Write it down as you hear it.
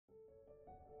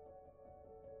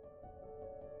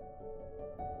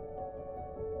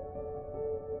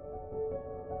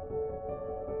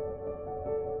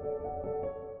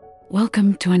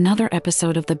Welcome to another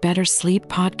episode of the Better Sleep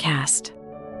Podcast.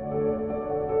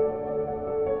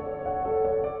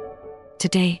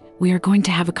 Today, we are going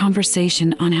to have a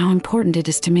conversation on how important it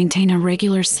is to maintain a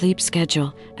regular sleep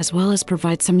schedule, as well as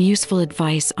provide some useful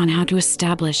advice on how to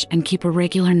establish and keep a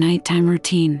regular nighttime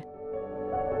routine.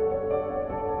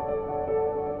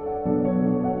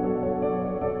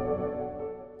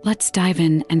 Let's dive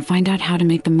in and find out how to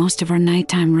make the most of our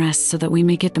nighttime rest so that we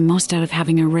may get the most out of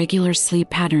having a regular sleep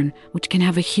pattern, which can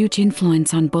have a huge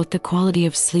influence on both the quality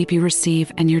of sleep you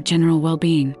receive and your general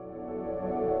well-being.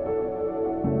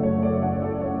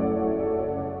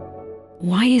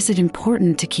 Why is it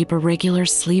important to keep a regular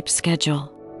sleep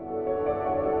schedule?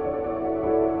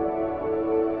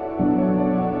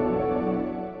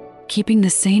 Keeping the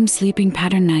same sleeping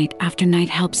pattern night after night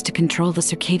helps to control the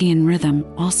circadian rhythm,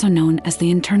 also known as the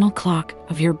internal clock,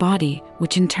 of your body,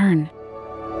 which in turn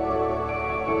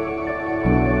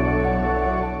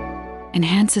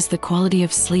enhances the quality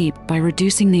of sleep by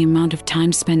reducing the amount of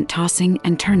time spent tossing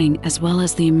and turning as well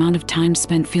as the amount of time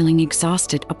spent feeling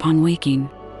exhausted upon waking.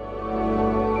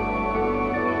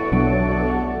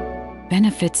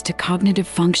 Benefits to cognitive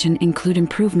function include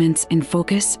improvements in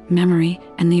focus, memory,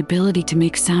 and the ability to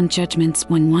make sound judgments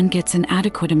when one gets an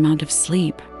adequate amount of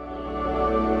sleep.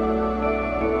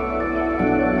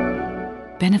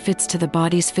 Benefits to the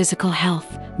body's physical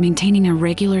health. Maintaining a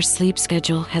regular sleep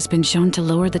schedule has been shown to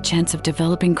lower the chance of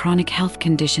developing chronic health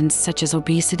conditions such as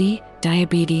obesity,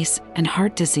 diabetes, and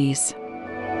heart disease.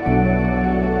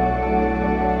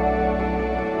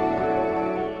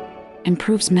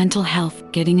 Improves mental health.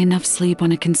 Getting enough sleep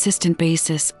on a consistent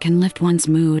basis can lift one's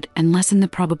mood and lessen the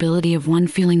probability of one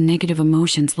feeling negative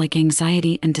emotions like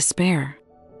anxiety and despair.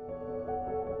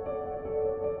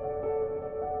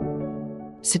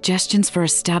 Suggestions for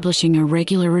establishing a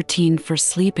regular routine for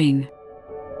sleeping.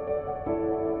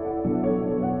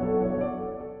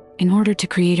 In order to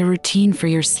create a routine for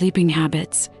your sleeping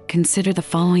habits, consider the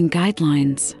following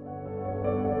guidelines.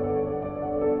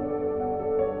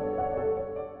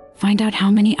 Find out how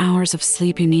many hours of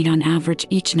sleep you need on average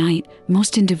each night.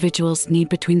 Most individuals need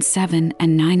between 7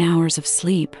 and 9 hours of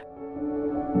sleep.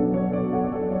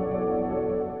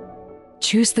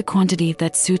 Choose the quantity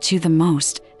that suits you the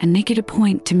most and make it a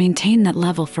point to maintain that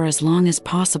level for as long as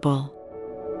possible.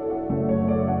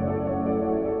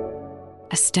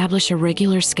 Establish a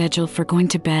regular schedule for going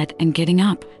to bed and getting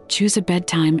up. Choose a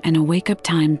bedtime and a wake-up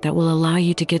time that will allow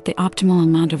you to get the optimal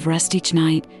amount of rest each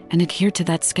night and adhere to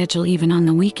that schedule even on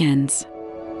the weekends.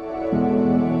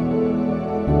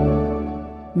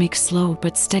 Make slow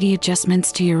but steady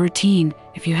adjustments to your routine.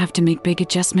 If you have to make big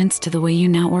adjustments to the way you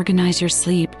now organize your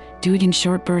sleep, do it in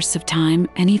short bursts of time,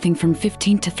 anything from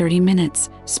 15 to 30 minutes,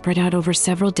 spread out over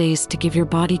several days to give your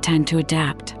body time to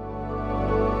adapt.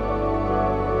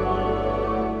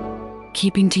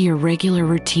 Keeping to your regular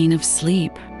routine of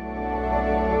sleep.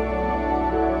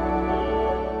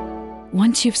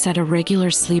 Once you've set a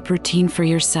regular sleep routine for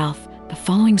yourself, the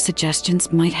following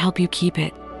suggestions might help you keep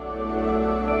it.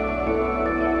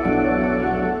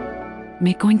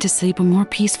 Make going to sleep a more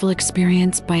peaceful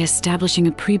experience by establishing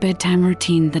a pre-bedtime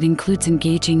routine that includes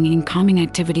engaging in calming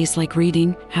activities like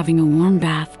reading, having a warm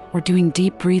bath, or doing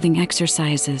deep breathing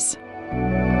exercises.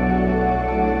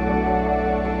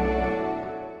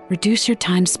 Reduce your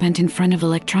time spent in front of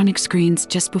electronic screens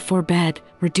just before bed.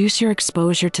 Reduce your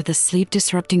exposure to the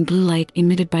sleep-disrupting blue light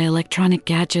emitted by electronic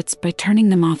gadgets by turning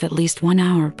them off at least 1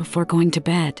 hour before going to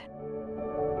bed.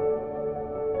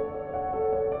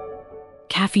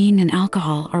 Caffeine and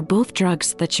alcohol are both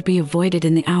drugs that should be avoided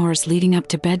in the hours leading up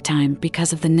to bedtime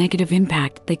because of the negative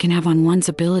impact they can have on one's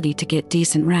ability to get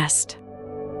decent rest.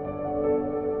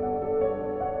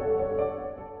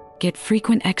 Get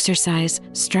frequent exercise.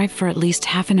 Strive for at least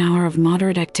half an hour of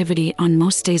moderate activity on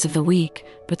most days of the week,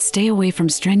 but stay away from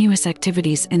strenuous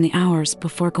activities in the hours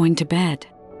before going to bed.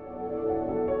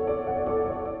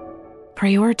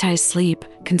 Prioritize sleep.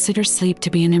 Consider sleep to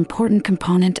be an important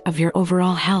component of your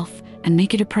overall health, and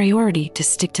make it a priority to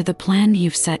stick to the plan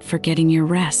you've set for getting your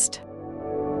rest.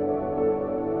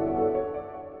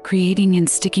 Creating and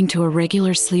sticking to a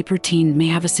regular sleep routine may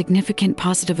have a significant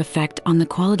positive effect on the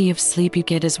quality of sleep you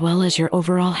get as well as your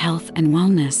overall health and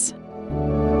wellness.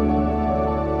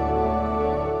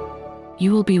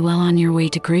 You will be well on your way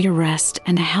to greater rest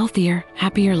and a healthier,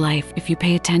 happier life if you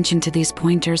pay attention to these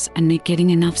pointers and make getting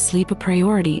enough sleep a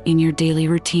priority in your daily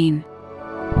routine.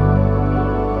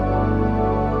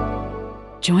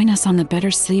 Join us on the Better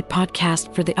Sleep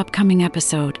Podcast for the upcoming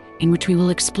episode, in which we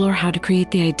will explore how to create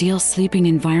the ideal sleeping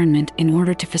environment in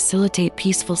order to facilitate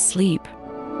peaceful sleep.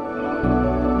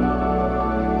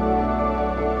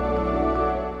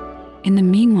 In the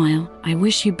meanwhile, I wish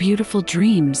wish you beautiful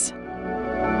dreams.